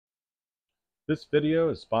This video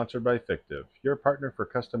is sponsored by Fictive, your partner for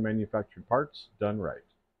custom manufactured parts done right.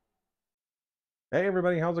 Hey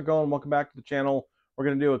everybody, how's it going? Welcome back to the channel. We're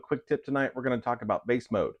going to do a quick tip tonight. We're going to talk about Vase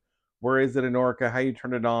Mode. Where is it in Orca, how you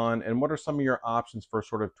turn it on, and what are some of your options for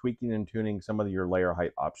sort of tweaking and tuning some of your layer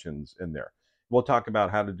height options in there. We'll talk about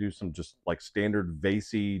how to do some just like standard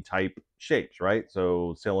vasey type shapes, right?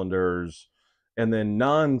 So cylinders, and then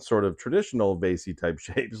non sort of traditional vasey type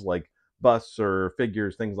shapes like busts or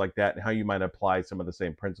figures, things like that, and how you might apply some of the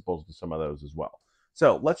same principles to some of those as well.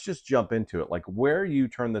 So let's just jump into it. Like where you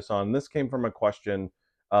turn this on. This came from a question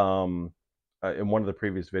in one of the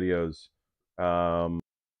previous videos.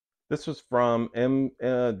 This was from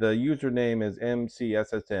the username is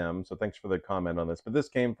MCSSM. So thanks for the comment on this. But this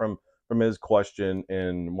came from his question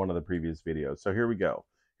in one of the previous videos. So here we go.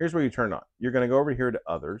 Here's where you turn on. You're going to go over here to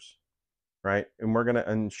others, right? And we're going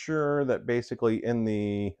to ensure that basically in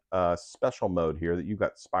the special mode here that you've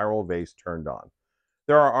got spiral vase turned on.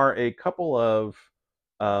 There are a couple of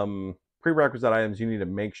prerequisite items you need to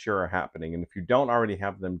make sure are happening. And if you don't already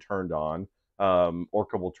have them turned on,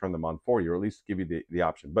 Orca will turn them on for you, or at least give you the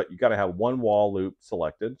option. But you got to have one wall loop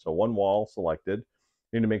selected. So one wall selected.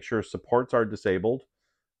 You need to make sure supports are disabled.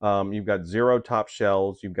 You've got 0 top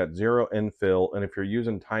shells. You've got 0 infill. And if you're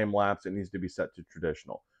using time lapse, it needs to be set to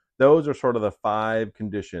traditional. Those are sort of the 5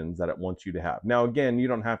 conditions that it wants you to have. Now, again, you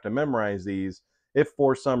don't have to memorize these. If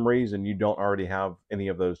for some reason you don't already have any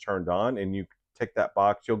of those turned on and you tick that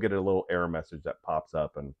box, you'll get a little error message that pops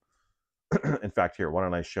up. And in fact, here, why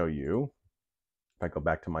don't I show you? If I go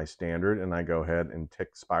back to my standard and I go ahead and tick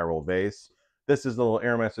spiral vase, this is the little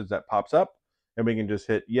error message that pops up, and we can just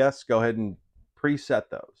hit yes, go ahead and preset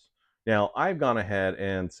those. Now I've gone ahead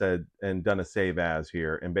and said and done a save as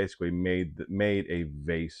here and basically made a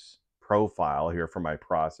vase profile here for my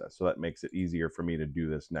process. So that makes it easier for me to do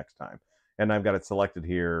this next time. And I've got it selected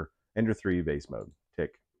here, Ender 3 vase mode,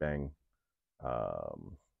 tick, bang,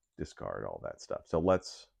 discard, all that stuff. So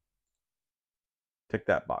let's tick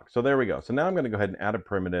that box. So there we go. So now I'm going to go ahead and add a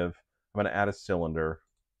primitive. I'm going to add a cylinder.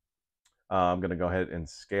 I'm going to go ahead and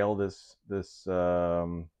scale this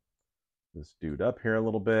dude up here a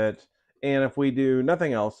little bit. And if we do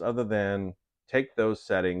nothing else other than take those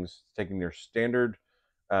settings, taking your standard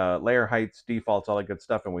layer heights, defaults, all that good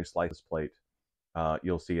stuff, and we slice this plate,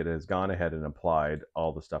 you'll see it has gone ahead and applied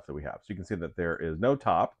all the stuff that we have. So you can see that there is no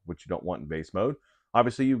top, which you don't want in vase mode.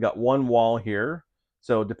 Obviously, you've got one wall here.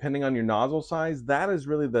 So depending on your nozzle size, that is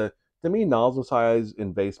really to me, nozzle size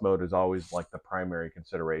in vase mode is always like the primary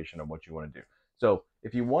consideration of what you want to do. So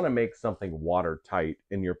if you want to make something watertight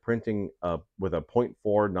and you're printing with a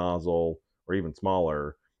 0.4 nozzle or even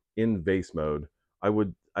smaller in vase mode, I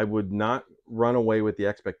would not run away with the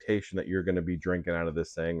expectation that you're going to be drinking out of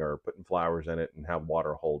this thing or putting flowers in it and have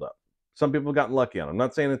water hold up. Some people have gotten lucky on it. I'm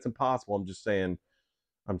not saying it's impossible.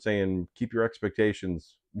 I'm saying keep your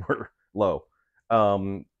expectations low.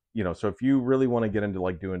 So if you really want to get into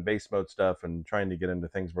like doing vase mode stuff and trying to get into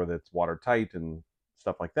things where it's watertight and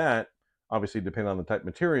stuff like that, obviously depending on the type of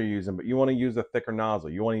material you're using, but you want to use a thicker nozzle.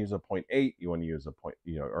 You want to use a 0.8, you want to use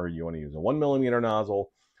or you want to use a 1mm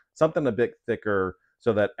nozzle, something a bit thicker,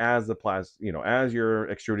 so that as as you're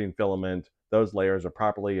extruding filament, those layers are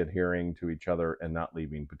properly adhering to each other and not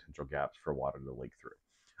leaving potential gaps for water to leak through.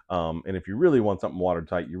 And if you really want something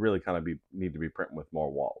watertight, you really kind of need to be printing with more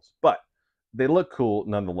walls. But they look cool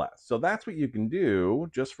nonetheless. So that's what you can do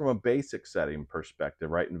just from a basic setting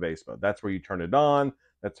perspective, right, in vase mode. That's where you turn it on.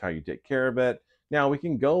 That's how you take care of it. Now we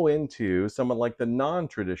can go into some of like the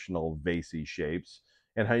non-traditional vasey shapes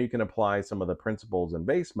and how you can apply some of the principles in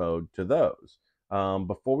vase mode to those.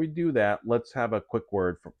 Before we do that, let's have a quick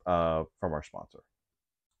word from our sponsor.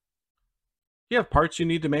 Do you have parts you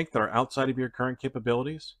need to make that are outside of your current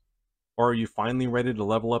capabilities? Or are you finally ready to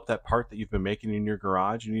level up that part that you've been making in your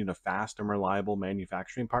garage? You need a fast and reliable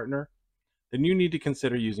manufacturing partner? Then you need to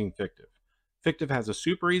consider using Fictive. Fictive has a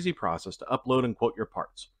super easy process to upload and quote your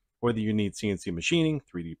parts, whether you need CNC machining,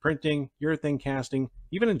 3D printing, urethane casting,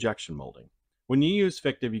 even injection molding. When you use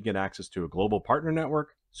Fictive, you get access to a global partner network,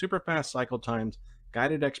 super fast cycle times,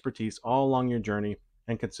 guided expertise all along your journey,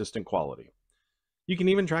 and consistent quality. You can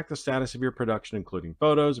even track the status of your production, including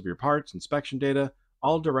photos of your parts, inspection data,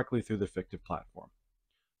 all directly through the Fictive platform.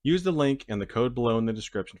 Use the link and the code below in the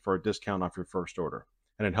description for a discount off your first order,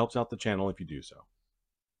 and it helps out the channel if you do so.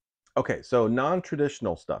 Okay, so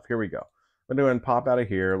non-traditional stuff. Here we go. I'm going to go ahead and pop out of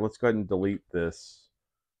here. Let's go ahead and delete this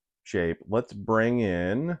shape. Let's bring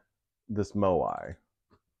in this moai.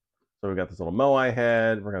 So we've got this little moai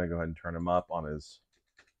head. We're going to go ahead and turn him up on his,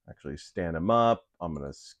 actually stand him up. I'm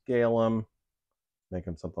going to scale him, make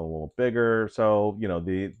him something a little bigger. So,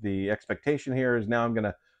 the expectation here is now I'm going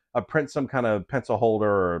to print some kind of pencil holder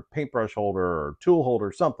or paintbrush holder or tool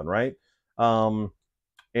holder, something, right? Um,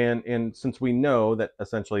 and since we know that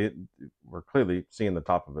essentially we're clearly seeing the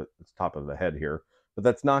top of it, it's top of the head here, but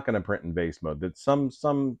that's not going to print in vase mode. That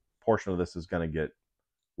some portion of this is going to get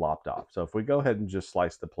lopped off. So if we go ahead and just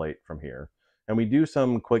slice the plate from here, and we do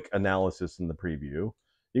some quick analysis in the preview,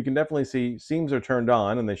 you can definitely see seams are turned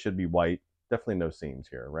on and they should be white. Definitely no seams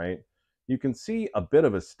here, right? You can see a bit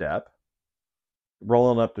of a step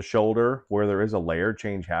rolling up the shoulder where there is a layer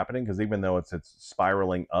change happening, because even though it's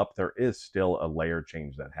spiraling up, there is still a layer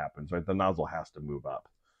change that happens, right? The nozzle has to move up.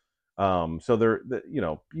 So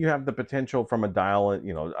you have the potential from a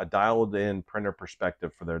dialed in printer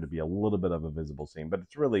perspective for there to be a little bit of a visible seam, but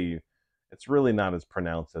it's really not as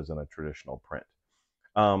pronounced as in a traditional print.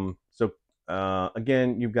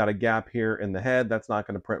 Again, you've got a gap here in the head. That's not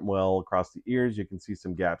going to print well across the ears. You can see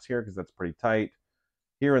some gaps here because that's pretty tight.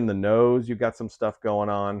 Here in the nose, you've got some stuff going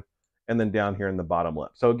on, and then down here in the bottom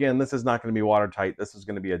lip. So again, this is not going to be watertight. This is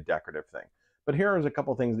going to be a decorative thing. But here is a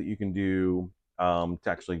couple things that you can do to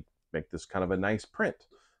actually make this kind of a nice print.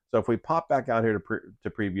 So if we pop back out here to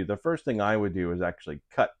preview, the first thing I would do is actually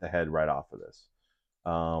cut the head right off of this.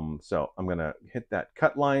 So I'm going to hit that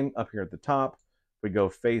cut line up here at the top. We go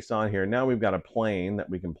face on here. Now we've got a plane that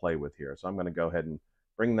we can play with here. So I'm going to go ahead and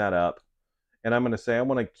bring that up. And I'm going to say I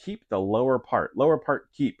want to keep the lower part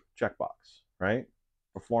keep checkbox, right?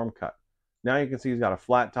 Perform cut. Now you can see he's got a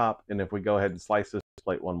flat top, and if we go ahead and slice this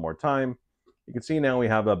plate one more time, you can see now we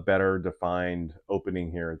have a better defined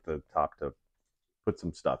opening here at the top to put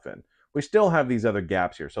some stuff in. We still have these other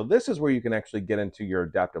gaps here. So this is where you can actually get into your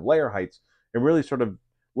adaptive layer heights and really sort of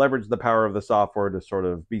leverage the power of the software to sort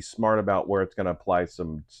of be smart about where it's going to apply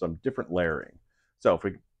some different layering. So if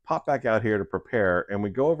we pop back out here to prepare, and we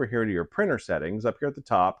go over here to your printer settings up here at the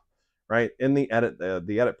top, right, in the edit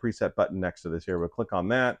preset button next to this here, we'll click on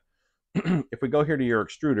that. If we go here to your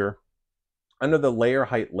extruder, under the layer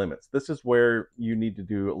height limits, this is where you need to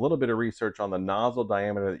do a little bit of research on the nozzle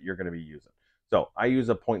diameter that you're going to be using. So I use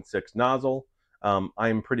a 0.6 nozzle.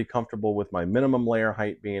 I'm pretty comfortable with my minimum layer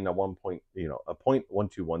height being a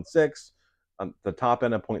 0.1216. The top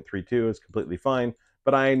end of 0.32 is completely fine,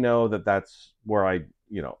 but I know that that's where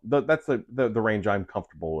that's the range I'm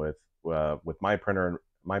comfortable with my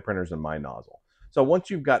printers and my nozzle. So once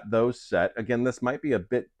you've got those set, again, this might be a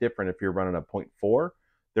bit different if you're running a 0.4.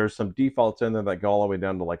 There's some defaults in there that go all the way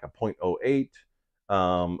down to like a 0.08, a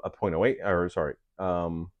 0.08, or sorry,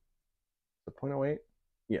 the 0.08.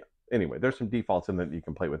 Yeah. Anyway, there's some defaults in there that you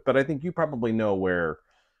can play with, but I think you probably know where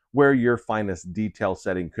your finest detail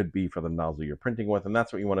setting could be for the nozzle you're printing with, and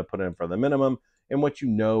that's what you want to put in for the minimum, and what you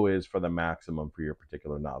know is for the maximum for your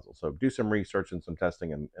particular nozzle. So do some research and some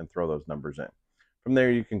testing and throw those numbers in. From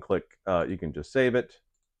there, you can click, you can just save it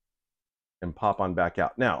and pop on back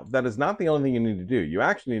out. Now, that is not the only thing you need to do. You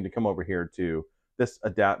actually need to come over here to this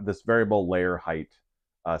variable layer height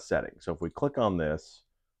setting. So if we click on this,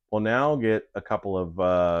 we'll now get a couple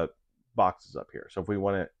of boxes up here. So if we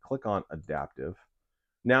want to click on adaptive,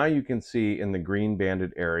 now you can see in the green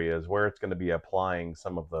banded areas where it's going to be applying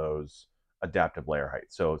some of those adaptive layer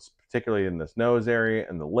heights. So it's particularly in this nose area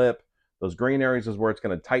and the lip. Those green areas is where it's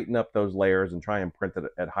going to tighten up those layers and try and print it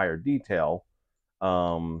at higher detail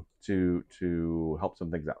to help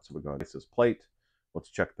some things out. So we're going to this plate. Let's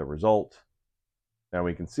check the result. Now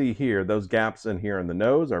we can see here, those gaps in here in the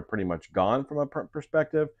nose are pretty much gone from a print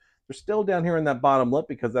perspective. They're still down here in that bottom lip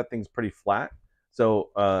because that thing's pretty flat.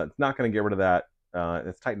 So it's not going to get rid of that.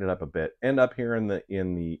 It's tightened it up a bit. And up here in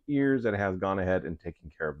the ears, it has gone ahead and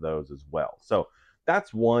taken care of those as well. So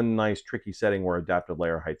that's one nice tricky setting where adaptive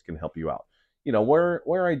layer heights can help you out. You know,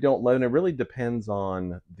 where I don't love, and it really depends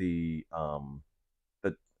on the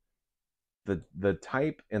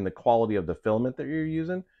type and the quality of the filament that you're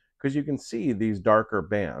using, because you can see these darker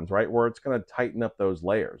bands, right, where it's going to tighten up those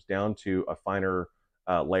layers down to a finer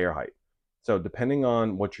layer height. So depending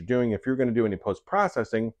on what you're doing, if you're going to do any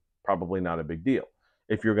post-processing, probably not a big deal.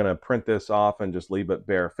 If you're going to print this off and just leave it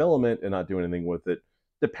bare filament and not do anything with it,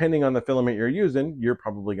 depending on the filament you're using, you're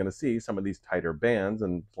probably going to see some of these tighter bands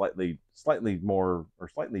and slightly more or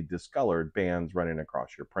slightly discolored bands running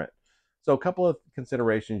across your print. So a couple of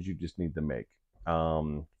considerations you just need to make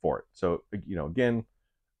for it. So, you know, again,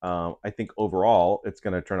 I think overall it's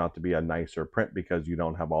going to turn out to be a nicer print because you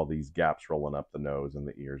don't have all these gaps rolling up the nose and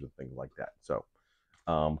the ears and things like that. So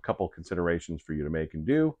a couple considerations for you to make and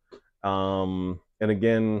do. And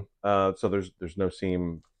again, so there's no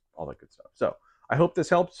seam, all that good stuff. So I hope this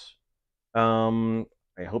helps. I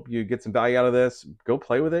hope you get some value out of this. Go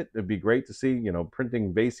play with it. It'd be great to see, you know,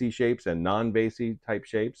 printing vasey shapes and non-vasey type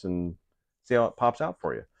shapes and see how it pops out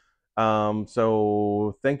for you.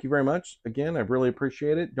 So thank you very much. Again, I really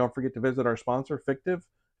appreciate it. Don't forget to visit our sponsor, Fictive.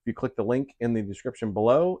 If you click the link in the description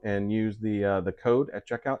below and use the code at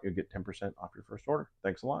checkout, you'll get 10% off your first order.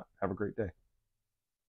 Thanks a lot. Have a great day.